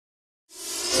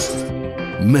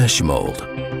Mesh Mould.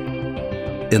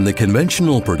 In the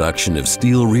conventional production of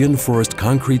steel-reinforced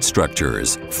concrete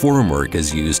structures, formwork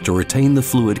is used to retain the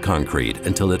fluid concrete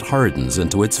until it hardens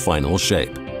into its final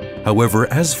shape.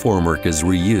 However, as formwork is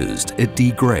reused, it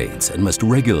degrades and must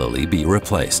regularly be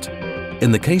replaced.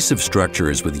 In the case of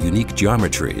structures with unique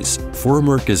geometries,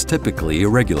 formwork is typically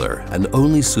irregular and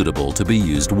only suitable to be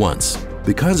used once.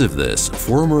 Because of this,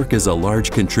 formwork is a large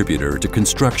contributor to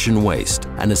construction waste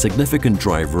and a significant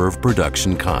driver of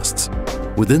production costs.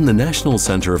 Within the National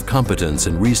Center of Competence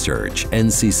and Research,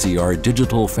 NCCR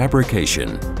Digital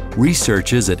Fabrication,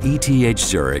 researchers at ETH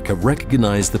Zurich have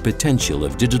recognized the potential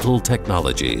of digital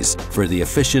technologies for the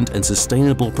efficient and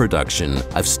sustainable production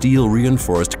of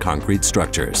steel-reinforced concrete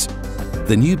structures.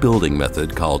 The new building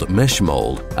method called Mesh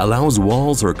Mould allows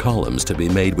walls or columns to be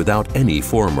made without any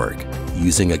formwork.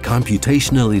 Using a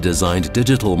computationally designed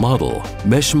digital model,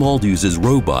 Mesh Mould uses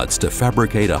robots to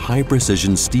fabricate a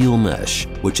high-precision steel mesh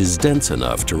which is dense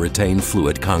enough to retain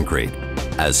fluid concrete.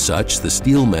 As such, the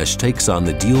steel mesh takes on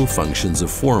the dual functions of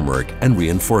formwork and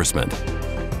reinforcement.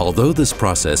 Although this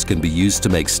process can be used to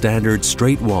make standard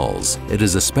straight walls, it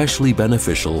is especially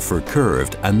beneficial for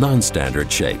curved and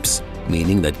non-standard shapes,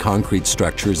 meaning that concrete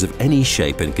structures of any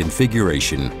shape and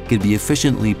configuration can be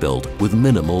efficiently built with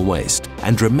minimal waste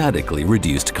and dramatically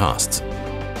reduced costs.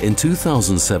 In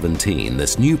 2017,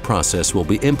 this new process will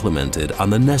be implemented on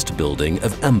the nest building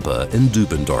of EMPA in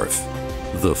Dubendorf.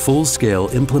 The full-scale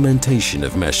implementation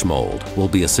of Mesh Mould will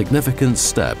be a significant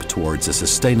step towards a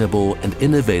sustainable and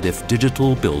innovative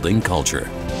digital building culture.